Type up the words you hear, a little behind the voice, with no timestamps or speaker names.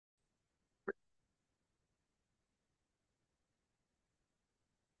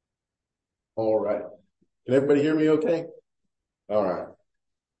All right. Can everybody hear me okay? All right.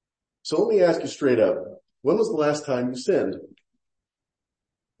 So let me ask you straight up. When was the last time you sinned?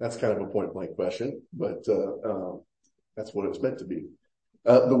 That's kind of a point blank question, but that's what it's meant to be.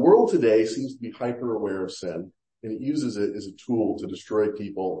 The world today seems to be hyper aware of sin, and it uses it as a tool to destroy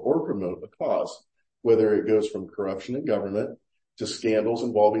people or promote a cause, whether it goes from corruption in government to scandals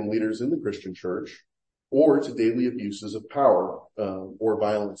involving leaders in the Christian church, or to daily abuses of power or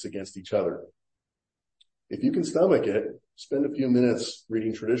violence against each other. If you can stomach it, spend a few minutes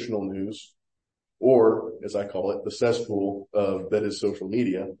reading traditional news, or, as I call it, the cesspool that is social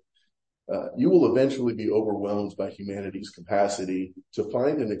media. You will eventually be overwhelmed by humanity's capacity to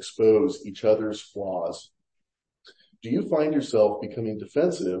find and expose each other's flaws. Do you find yourself becoming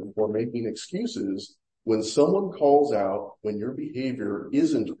defensive or making excuses when someone calls out when your behavior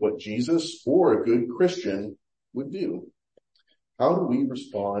isn't what Jesus or a good Christian would do? How do we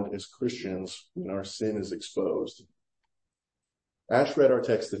respond as Christians when our sin is exposed? Ash read our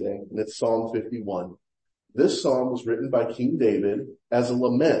text today, and it's Psalm 51. This psalm was written by King David as a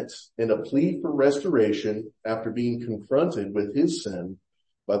lament and a plea for restoration after being confronted with his sin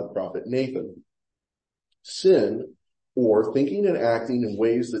by the prophet Nathan. Sin, or thinking and acting in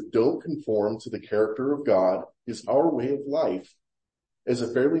ways that don't conform to the character of God, is our way of life. As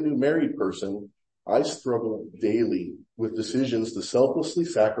a fairly new married person, I struggle daily with decisions to selflessly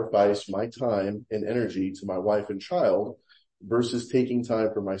sacrifice my time and energy to my wife and child versus taking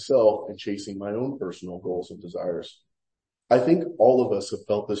time for myself and chasing my own personal goals and desires. I think all of us have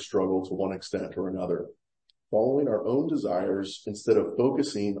felt this struggle to one extent or another, following our own desires instead of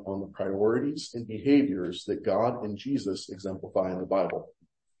focusing on the priorities and behaviors that God and Jesus exemplify in the Bible.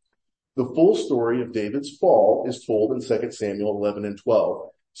 The full story of David's fall is told in 2 Samuel 11 and 12.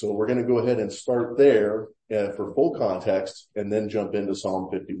 So we're going to go ahead and start there for full context and then jump into Psalm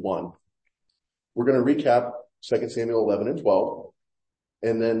 51. We're going to recap 2 Samuel 11 and 12,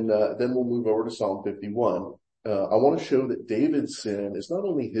 and then we'll move over to Psalm 51. I want to show that David's sin is not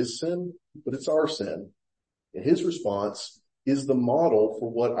only his sin, but it's our sin. And his response is the model for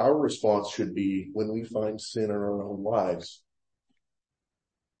what our response should be when we find sin in our own lives.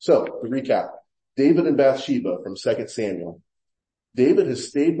 So, to recap, David and Bathsheba from 2 Samuel. David has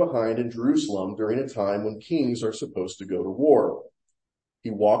stayed behind in Jerusalem during a time when kings are supposed to go to war. He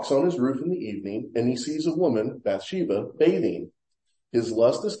walks on his roof in the evening and he sees a woman, Bathsheba, bathing. His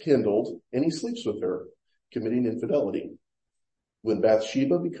lust is kindled and he sleeps with her, committing infidelity. When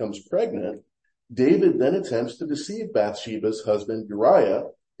Bathsheba becomes pregnant, David then attempts to deceive Bathsheba's husband Uriah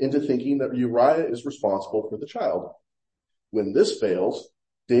into thinking that Uriah is responsible for the child. When this fails,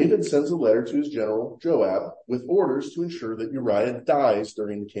 David sends a letter to his general Joab with orders to ensure that Uriah dies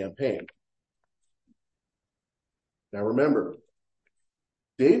during the campaign. Now remember,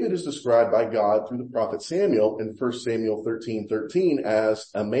 David is described by God through the prophet Samuel in 1 Samuel 13:13 as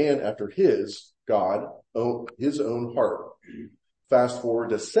a man after his own heart. Fast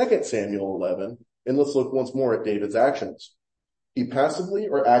forward to 2 Samuel 11, and let's look once more at David's actions. He passively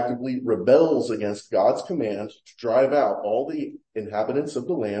or actively rebels against God's command to drive out all the inhabitants of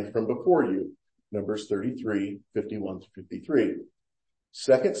the land from before you. Numbers 33:51-53.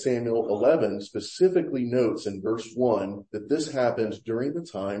 2 Samuel 11 specifically notes in verse 1 that this happened during the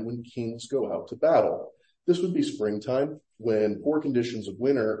time when kings go out to battle. This would be springtime, when poor conditions of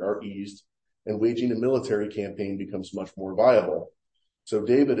winter are eased and waging a military campaign becomes much more viable. So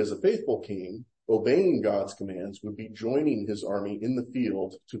David, as a faithful king, obeying God's commands, would be joining his army in the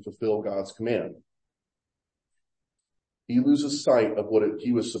field to fulfill God's command. He loses sight of what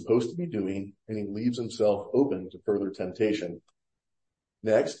he was supposed to be doing, and he leaves himself open to further temptation.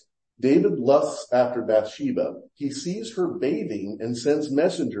 Next, David lusts after Bathsheba. He sees her bathing and sends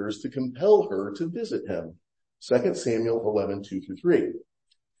messengers to compel her to visit him. 2 Samuel 11:2-3.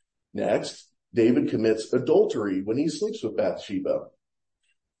 Next, David commits adultery when he sleeps with Bathsheba.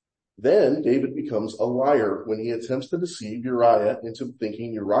 Then David becomes a liar when he attempts to deceive Uriah into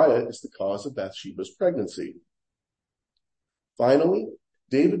thinking Uriah is the cause of Bathsheba's pregnancy. Finally,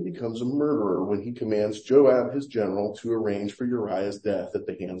 David becomes a murderer when he commands Joab, his general, to arrange for Uriah's death at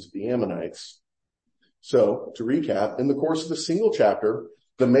the hands of the Ammonites. So, to recap, in the course of a single chapter,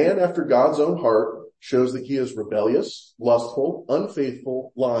 the man after God's own heart shows that he is rebellious, lustful,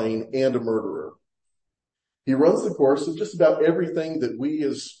 unfaithful, lying, and a murderer. He runs the course of just about everything that we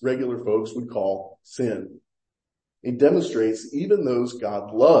as regular folks would call sin. He demonstrates even those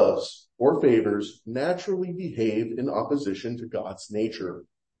God loves or favors naturally behave in opposition to God's nature.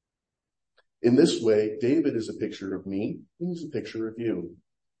 In this way, David is a picture of me, and he's a picture of you.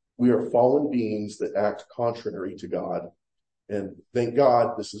 We are fallen beings that act contrary to God. And thank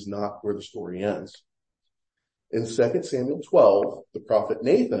God this is not where the story ends. In 2 Samuel 12, the prophet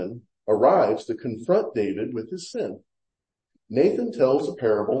Nathan arrives to confront David with his sin. Nathan tells a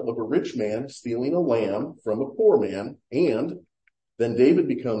parable of a rich man stealing a lamb from a poor man, and then David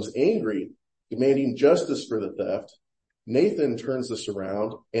becomes angry, demanding justice for the theft. Nathan turns this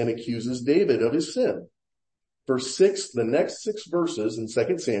around and accuses David of his sin. The next 6 verses in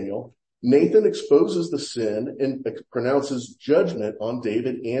 2 Samuel, Nathan exposes the sin and pronounces judgment on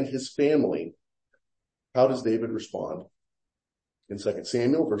David and his family. How does David respond? In 2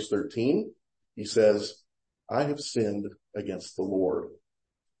 Samuel verse 13, he says, I have sinned against the Lord.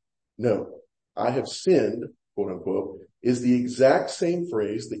 No, I have sinned, quote unquote, is the exact same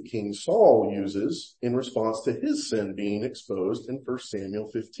phrase that King Saul uses in response to his sin being exposed in 1 Samuel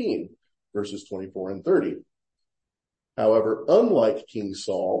 15, verses 24 and 30. However, unlike King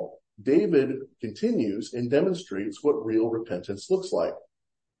Saul, David continues and demonstrates what real repentance looks like.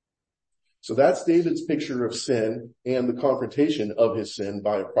 So that's David's picture of sin and the confrontation of his sin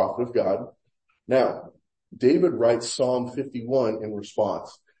by a prophet of God. Now, David writes Psalm 51 in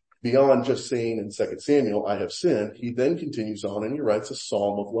response. Beyond just saying in 2 Samuel, I have sinned, he then continues on and he writes a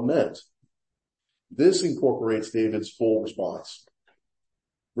psalm of lament. This incorporates David's full response.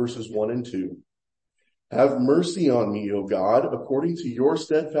 Verses 1 and 2. Have mercy on me, O God, according to your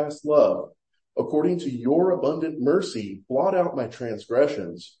steadfast love. According to your abundant mercy, blot out my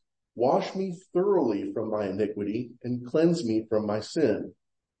transgressions. Wash me thoroughly from my iniquity and cleanse me from my sin.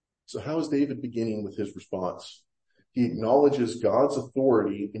 So how is David beginning with his response? He acknowledges God's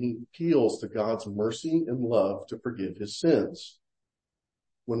authority and he appeals to God's mercy and love to forgive his sins.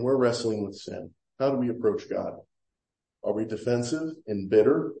 When we're wrestling with sin, how do we approach God? Are we defensive and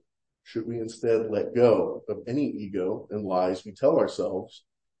bitter? Should we instead let go of any ego and lies we tell ourselves,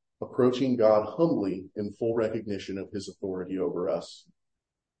 approaching God humbly in full recognition of his authority over us?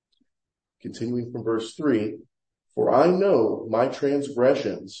 Continuing from verse 3, for I know my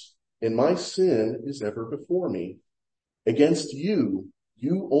transgressions, and my sin is ever before me. Against you,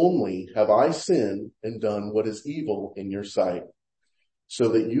 you only have I sinned and done what is evil in your sight, so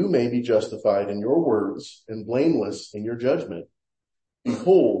that you may be justified in your words and blameless in your judgment.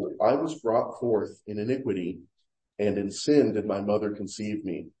 Behold, I was brought forth in iniquity, and in sin did my mother conceive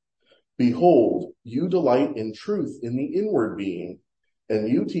me. Behold, you delight in truth in the inward being, and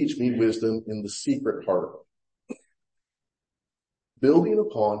you teach me wisdom in the secret heart. Building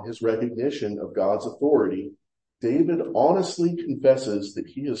upon his recognition of God's authority, David honestly confesses that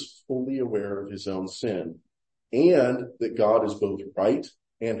he is fully aware of his own sin, and that God is both right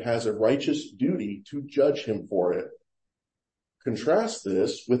and has a righteous duty to judge him for it. Contrast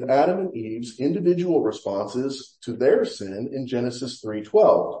this with Adam and Eve's individual responses to their sin in Genesis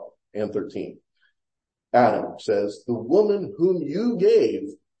 3:12 and 13. Adam says, the woman whom you gave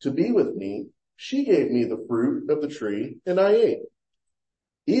to be with me, she gave me the fruit of the tree and I ate.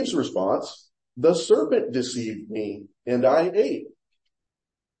 Eve's response, the serpent deceived me and I ate.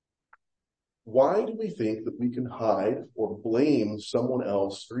 Why do we think that we can hide or blame someone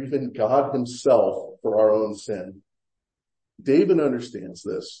else or even God himself for our own sin? David understands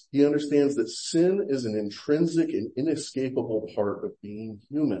this. He understands that sin is an intrinsic and inescapable part of being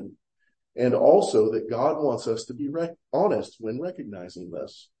human, and also that God wants us to be honest when recognizing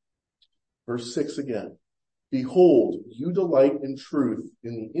this. Verse 6 again. Behold, you delight in truth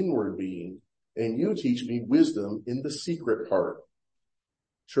in the inward being, and you teach me wisdom in the secret heart.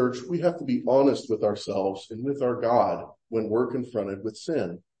 Church, we have to be honest with ourselves and with our God when we're confronted with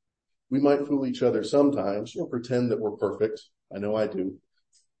sin. We might fool each other sometimes or pretend that we're perfect. I know I do.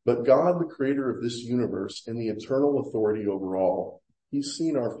 But God, the creator of this universe and the eternal authority over all, he's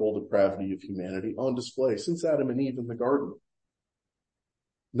seen our full depravity of humanity on display since Adam and Eve in the garden.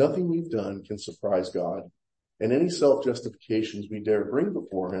 Nothing we've done can surprise God, and any self-justifications we dare bring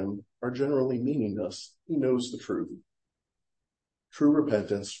before him are generally meaningless. He knows the truth. True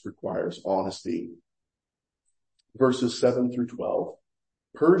repentance requires honesty. Verses 7 through 12.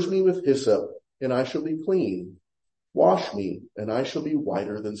 Purge me with hyssop, and I shall be clean. Wash me, and I shall be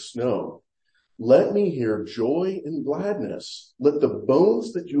whiter than snow. Let me hear joy and gladness. Let the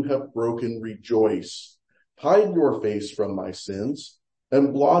bones that you have broken rejoice. Hide your face from my sins,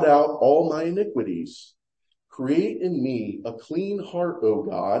 and blot out all my iniquities. Create in me a clean heart, O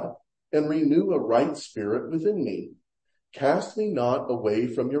God, and renew a right spirit within me. Cast me not away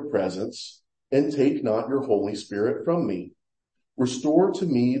from your presence, and take not your Holy Spirit from me. Restore to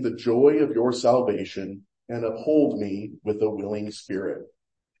me the joy of your salvation, and uphold me with a willing spirit.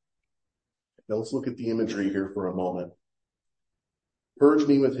 Now let's look at the imagery here for a moment. Purge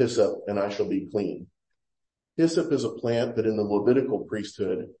me with hyssop, and I shall be clean. Hyssop is a plant that in the Levitical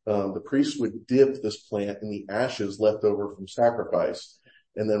priesthood, the priests would dip this plant in the ashes left over from sacrifice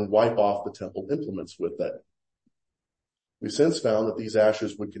and then wipe off the temple implements with it. We've since found that these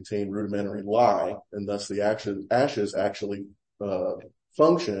ashes would contain rudimentary lye, and thus the ashes actually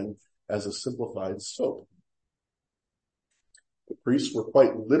function as a simplified soap. The priests were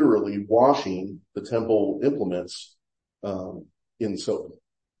quite literally washing the temple implements in soap.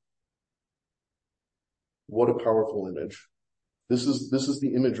 What a powerful image. This is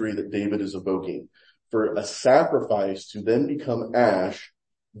the imagery that David is evoking. For a sacrifice to then become ash,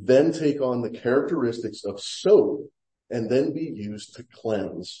 then take on the characteristics of soap, and then be used to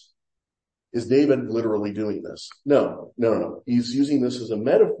cleanse. Is David literally doing this? No. He's using this as a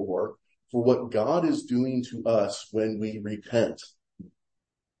metaphor for what God is doing to us when we repent.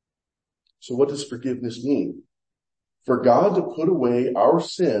 So what does forgiveness mean? For God to put away our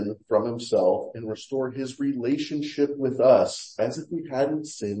sin from himself and restore his relationship with us as if we hadn't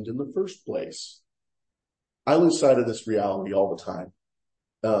sinned in the first place. I lose sight of this reality all the time.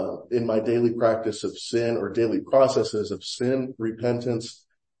 In my daily practice of sin or daily processes of sin, repentance,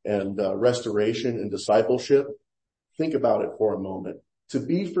 and restoration and discipleship, think about it for a moment. To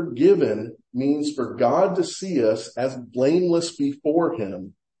be forgiven means for God to see us as blameless before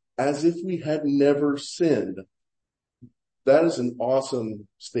him, as if we had never sinned. That is an awesome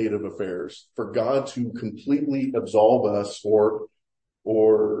state of affairs, for God to completely absolve us or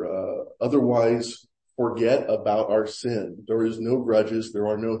otherwise forget about our sin. There is no grudges. There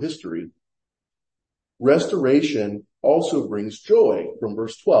are no history. Restoration also brings joy from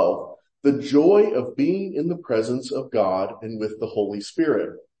verse 12. The joy of being in the presence of God and with the Holy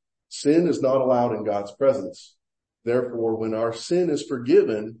Spirit. Sin is not allowed in God's presence. Therefore, when our sin is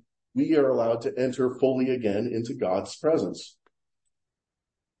forgiven, we are allowed to enter fully again into God's presence.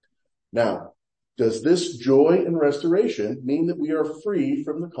 Now, does this joy and restoration mean that we are free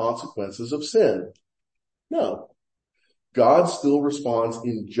from the consequences of sin? No. God still responds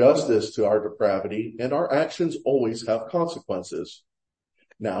in justice to our depravity, and our actions always have consequences.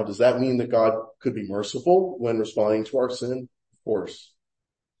 Now, does that mean that God could be merciful when responding to our sin? Of course.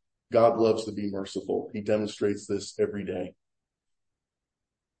 God loves to be merciful. He demonstrates this every day.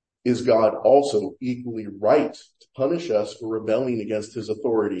 Is God also equally right to punish us for rebelling against his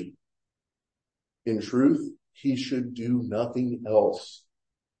authority? In truth, he should do nothing else.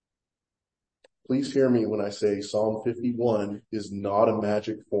 Please hear me when I say Psalm 51 is not a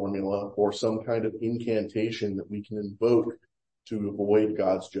magic formula or some kind of incantation that we can invoke to avoid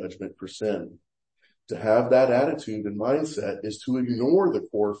God's judgment for sin. To have that attitude and mindset is to ignore the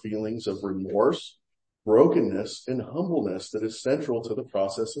core feelings of remorse, brokenness, and humbleness that is central to the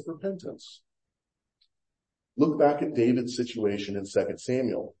process of repentance. Look back at David's situation in 2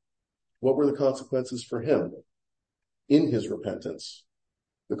 Samuel. What were the consequences for him in his repentance?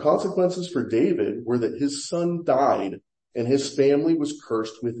 The consequences for David were that his son died and his family was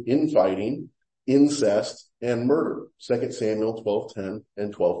cursed with infighting, incest, and murder. 2 Samuel 12:10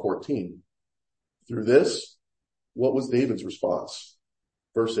 and 12:14. Through this, what was David's response?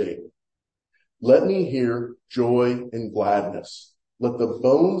 Verse 8. Let me hear joy and gladness. Let the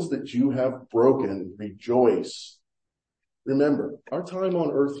bones that you have broken rejoice. Remember, our time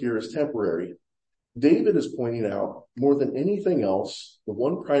on earth here is temporary. David is pointing out more than anything else, the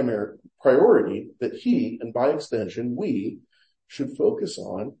one primary priority that he, and by extension we, should focus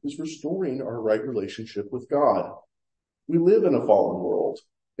on is restoring our right relationship with God. We live in a fallen world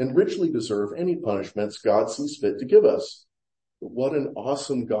and richly deserve any punishments God sees fit to give us. But what an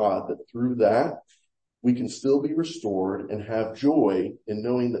awesome God that through that we can still be restored and have joy in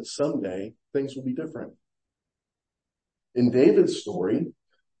knowing that someday things will be different. In David's story,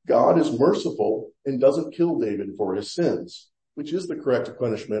 God is merciful and doesn't kill David for his sins, which is the correct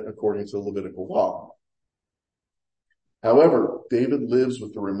punishment according to the Levitical law. However, David lives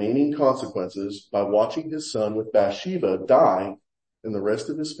with the remaining consequences by watching his son with Bathsheba die and the rest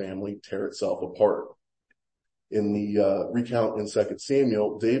of his family tear itself apart. In the recount in 2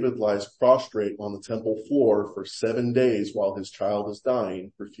 Samuel, David lies prostrate on the temple floor for 7 days while his child is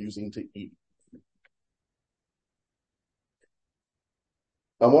dying, refusing to eat.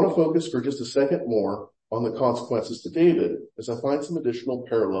 I want to focus for just a second more on the consequences to David as I find some additional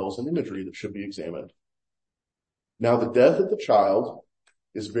parallels and imagery that should be examined. Now, the death of the child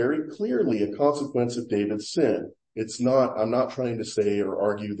is very clearly a consequence of David's sin. I'm not trying to say or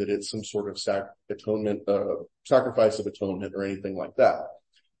argue that it's some sort of sacrifice of atonement or anything like that.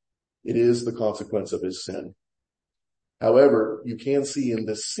 It is the consequence of his sin. However, you can see in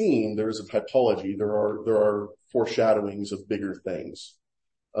this scene, there is a typology. There are foreshadowings of bigger things.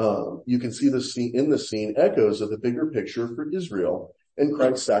 You can see in the scene echoes of the bigger picture for Israel and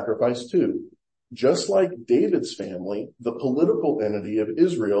Christ's sacrifice too. Just like David's family, the political entity of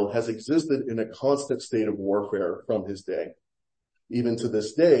Israel has existed in a constant state of warfare from his day. Even to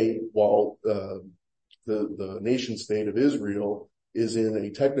this day, while the nation state of Israel is in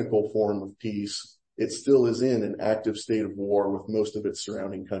a technical form of peace, it still is in an active state of war with most of its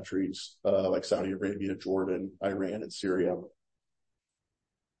surrounding countries, like Saudi Arabia, Jordan, Iran, and Syria.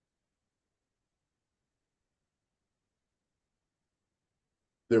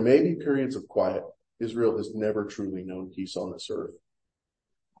 There may be periods of quiet. Israel has never truly known peace on this earth.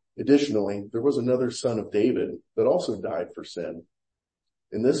 Additionally, there was another son of David that also died for sin.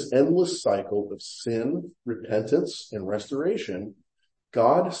 In this endless cycle of sin, repentance, and restoration,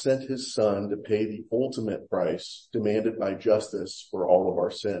 God sent his son to pay the ultimate price demanded by justice for all of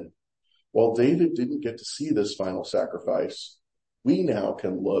our sin. While David didn't get to see this final sacrifice, we now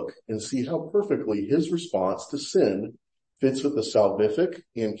can look and see how perfectly his response to sin fits with the salvific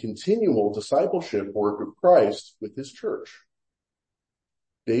and continual discipleship work of Christ with his church.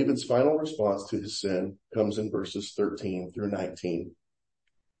 David's final response to his sin comes in verses 13 through 19.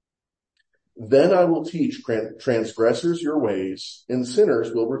 Then I will teach transgressors your ways, and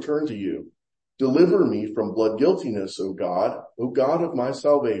sinners will return to you. Deliver me from blood guiltiness, O God of my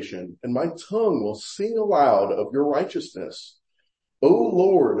salvation, and my tongue will sing aloud of your righteousness. O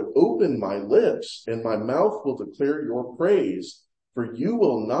Lord, open my lips, and my mouth will declare your praise. For you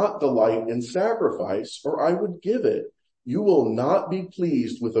will not delight in sacrifice, or I would give it. You will not be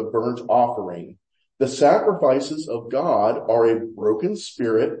pleased with a burnt offering. The sacrifices of God are a broken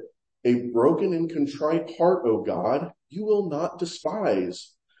spirit, a broken and contrite heart, O God, you will not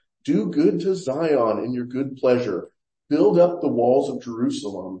despise. Do good to Zion in your good pleasure. Build up the walls of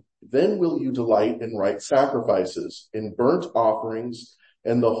Jerusalem. Then will you delight in right sacrifices, in burnt offerings,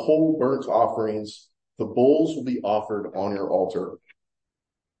 and the whole burnt offerings. The bulls will be offered on your altar.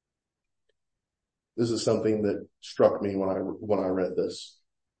 This is something that struck me when I read this.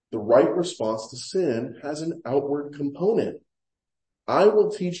 The right response to sin has an outward component. I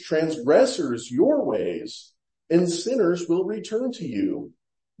will teach transgressors your ways, and sinners will return to you.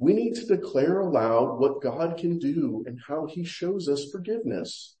 We need to declare aloud what God can do and how he shows us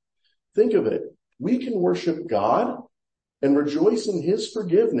forgiveness. Think of it. We can worship God and rejoice in his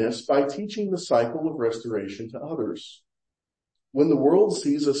forgiveness by teaching the cycle of restoration to others. When the world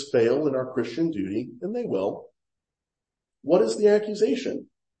sees us fail in our Christian duty, and they will, what is the accusation?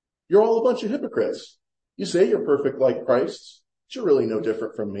 You're all a bunch of hypocrites. You say you're perfect like Christ. You're really no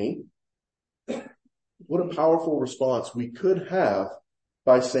different from me. What a powerful response we could have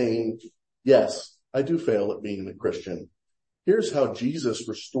by saying, yes, I do fail at being a Christian. Here's how Jesus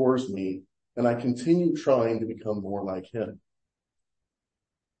restores me, and I continue trying to become more like him.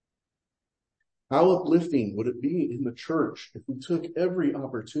 How uplifting would it be in the church if we took every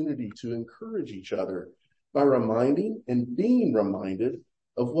opportunity to encourage each other by reminding and being reminded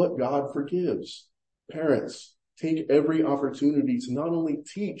of what God forgives? Parents, take every opportunity to not only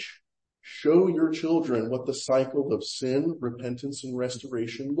teach, show your children what the cycle of sin, repentance, and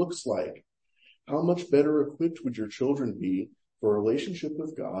restoration looks like. How much better equipped would your children be for a relationship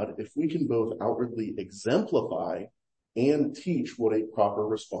with God if we can both outwardly exemplify and teach what a proper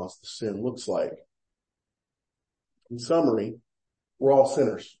response to sin looks like? In summary, we're all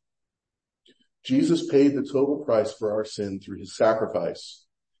sinners. Jesus paid the total price for our sin through his sacrifice.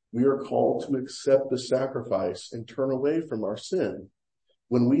 We are called to accept the sacrifice and turn away from our sin.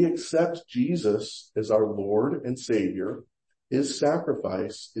 When we accept Jesus as our Lord and Savior, his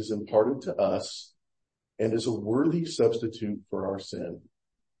sacrifice is imparted to us and is a worthy substitute for our sin.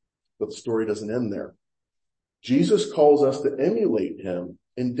 But the story doesn't end there. Jesus calls us to emulate him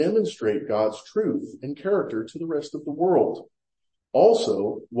and demonstrate God's truth and character to the rest of the world.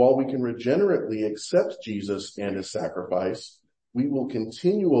 Also, while we can regenerately accept Jesus and his sacrifice, we will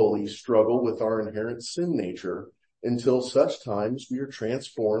continually struggle with our inherent sin nature until such times we are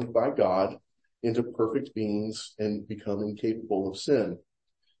transformed by God into perfect beings and become incapable of sin.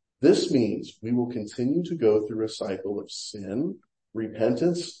 This means we will continue to go through a cycle of sin,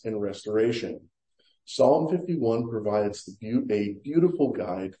 repentance, and restoration. Psalm 51 provides a beautiful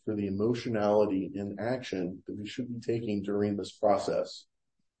guide for the emotionality and action that we should be taking during this process.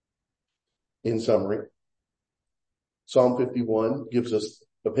 In summary, Psalm 51 gives us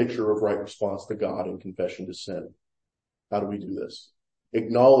a picture of right response to God and confession to sin. How do we do this?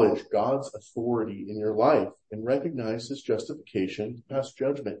 Acknowledge God's authority in your life and recognize his justification to pass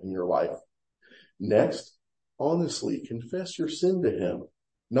judgment in your life. Next, honestly confess your sin to him,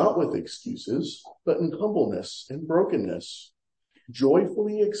 not with excuses, but in humbleness and brokenness.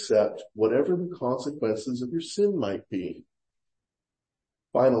 Joyfully accept whatever the consequences of your sin might be.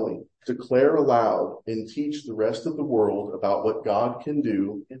 Finally, declare aloud and teach the rest of the world about what God can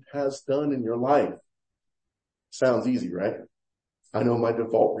do and has done in your life. Sounds easy, right? I know my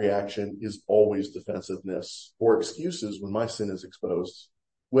default reaction is always defensiveness or excuses when my sin is exposed,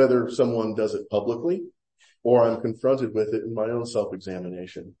 whether someone does it publicly or I'm confronted with it in my own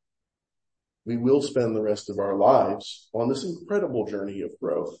self-examination. We will spend the rest of our lives on this incredible journey of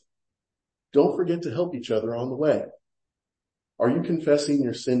growth. Don't forget to help each other on the way. Are you confessing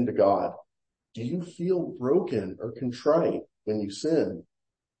your sin to God? Do you feel broken or contrite when you sin?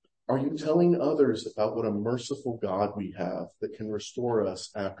 Are you telling others about what a merciful God we have that can restore us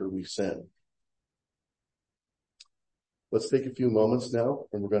after we sin? Let's take a few moments now,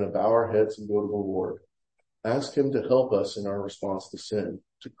 and we're going to bow our heads and go to the Lord. Ask him to help us in our response to sin,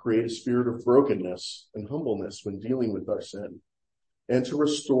 to create a spirit of brokenness and humbleness when dealing with our sin, and to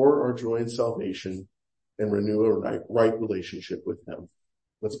restore our joy in salvation and renew a right relationship with him.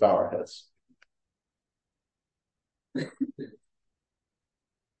 Let's bow our heads.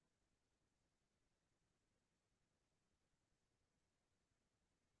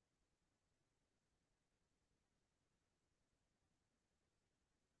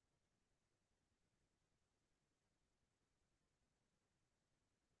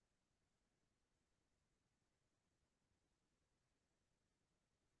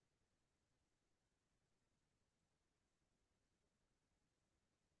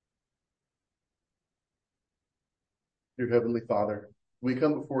 Dear Heavenly Father, we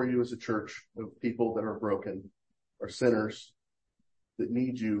come before you as a church of people that are broken, are sinners that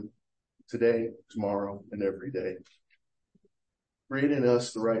need you today, tomorrow, and every day. Create in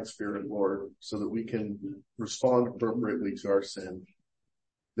us the right spirit, Lord, so that we can respond appropriately to our sin,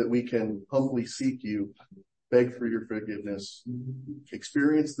 that we can humbly seek you, beg for your forgiveness,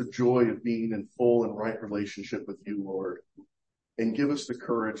 experience the joy of being in full and right relationship with you, Lord, and give us the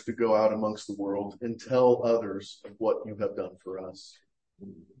courage to go out amongst the world and tell others of what you have done for us.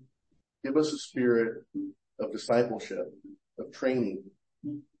 Give us a spirit of discipleship, of training,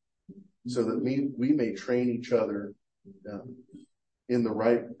 so that we may train each other in the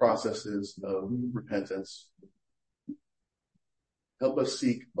right processes of repentance. Help us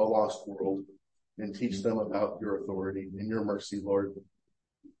seek a lost world and teach them about your authority and your mercy, Lord.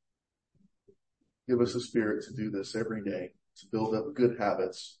 Give us a spirit to do this every day, to build up good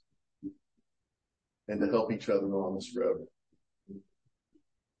habits and to help each other on this road.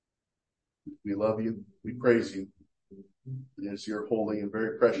 We love you. We praise you. It is your holy and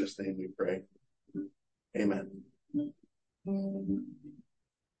very precious name we pray. Amen.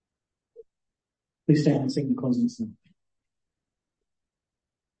 Please stand and sing the closing song.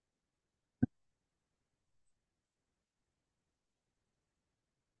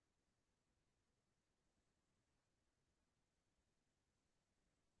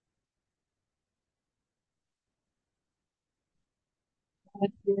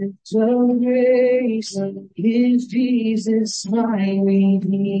 The grace is Jesus, my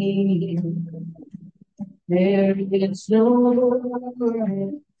Redeemer. There is no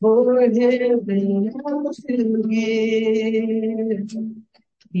Lord for heaven else to give.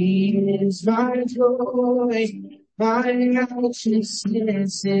 He is my joy, my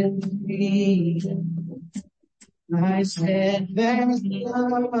righteousness and freedom. My steadfast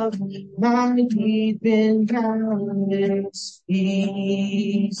love, my deep and boundless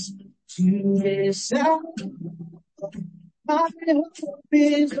peace. To this hour, my hope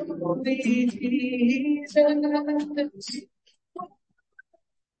is only Jesus.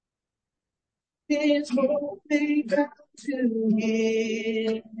 His holy bound to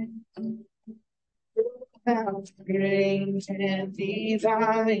him. How great and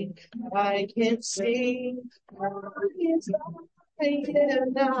divine, I can sing. It's I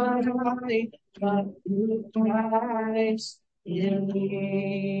am not I, but who Christ in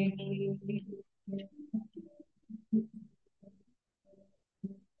me.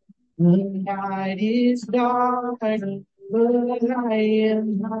 The night is dark, but I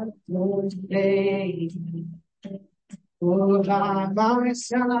am not afraid. For by my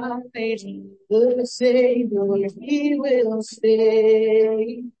side, the Savior, he will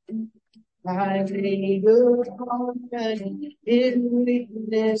stay. I may go on in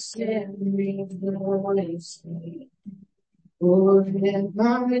weakness and rejoice. For in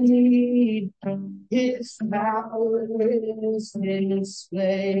my need, his power is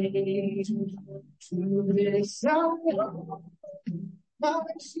displayed. To this hour, my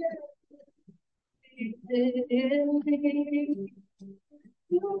shepherd in me.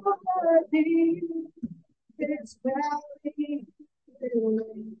 You are deep, this valley,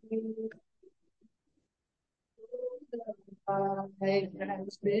 I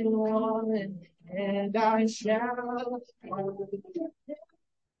has been won, and I shall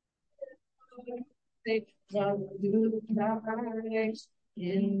take from you Christ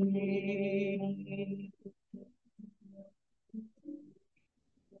in me.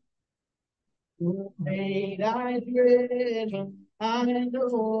 Made I driven, I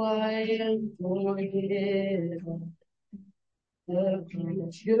know I am forgiven. The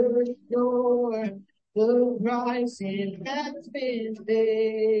future is sure, the rising has been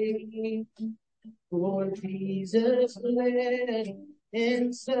paid. For Jesus bled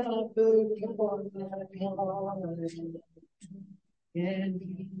and suffered for my heart, and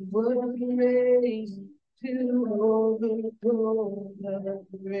he was raised to overthrow the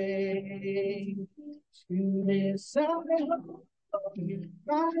grave. To this I hope,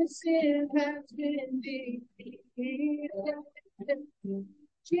 my sin has been defeated.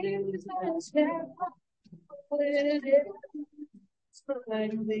 Jesus has won it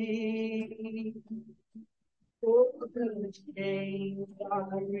finally. For the chains are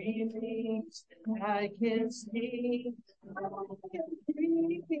released, I can see, I can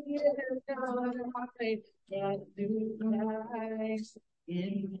breathe and I can do Christ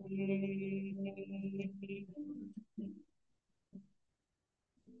in me.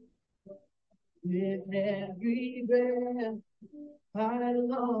 With every breath, I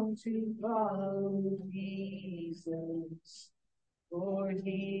long to follow Jesus. For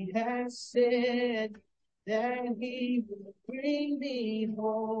he has said that he will bring me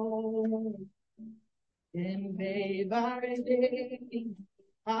home. And day by day,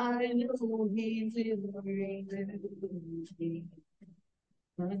 I know he will renew me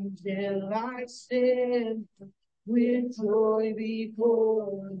until I stand with joy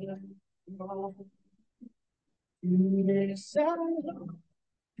before the throne. To this I know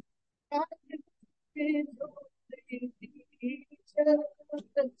I have been only Jesus.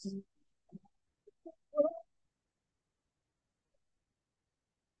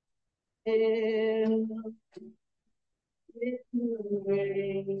 And the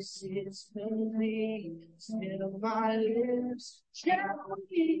race is complete, still my lips shall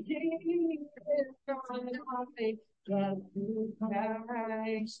be and I got through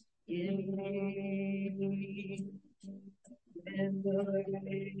Christ in me. And the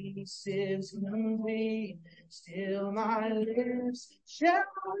race is complete, still my lips shall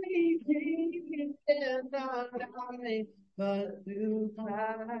be and I but through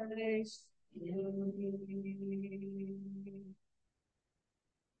Christ in me.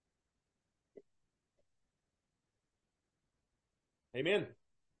 Amen.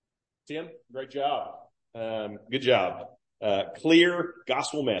 Tim, great job. Good job. Clear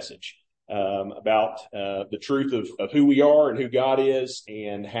gospel message about the truth of who we are and who God is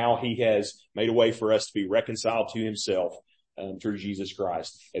and how he has made a way for us to be reconciled to himself through Jesus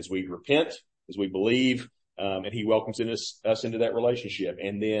Christ as we repent, as we believe, and he welcomes us into that relationship.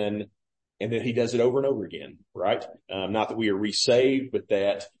 And then he does it over and over again, right? Not that we are resaved, but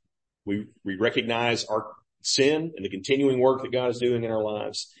that we recognize our sin and the continuing work that God is doing in our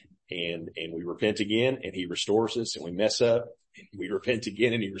lives. And we repent again and he restores us, and we mess up and we repent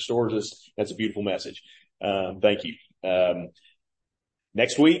again and he restores us. That's a beautiful message. Thank you.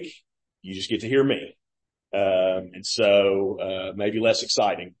 Next week, you just get to hear me. And so, maybe less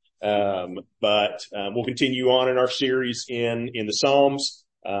exciting. But we'll continue on in our series in the Psalms.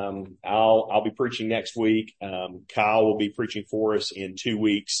 I'll be preaching next week. Kyle will be preaching for us in 2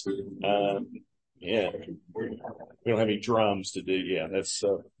 weeks. Yeah, we don't have any drums to do. Yeah, that's,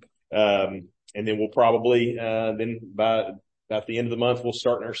 and then we'll probably, then by about the end of the month, we'll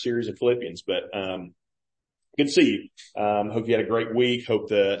start in our series in Philippians. But, good to see you. Hope you had a great week. Hope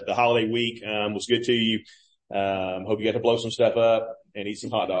the holiday week, was good to you. Hope you got to blow some stuff up and eat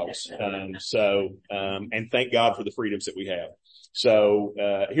some hot dogs. And thank God for the freedoms that we have. So,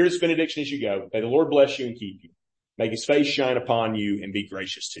 here's benediction as you go. May the Lord bless you and keep you. Make his face shine upon you and be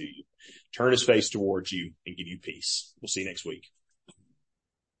gracious to you. Turn his face towards you and give you peace. We'll see you next week.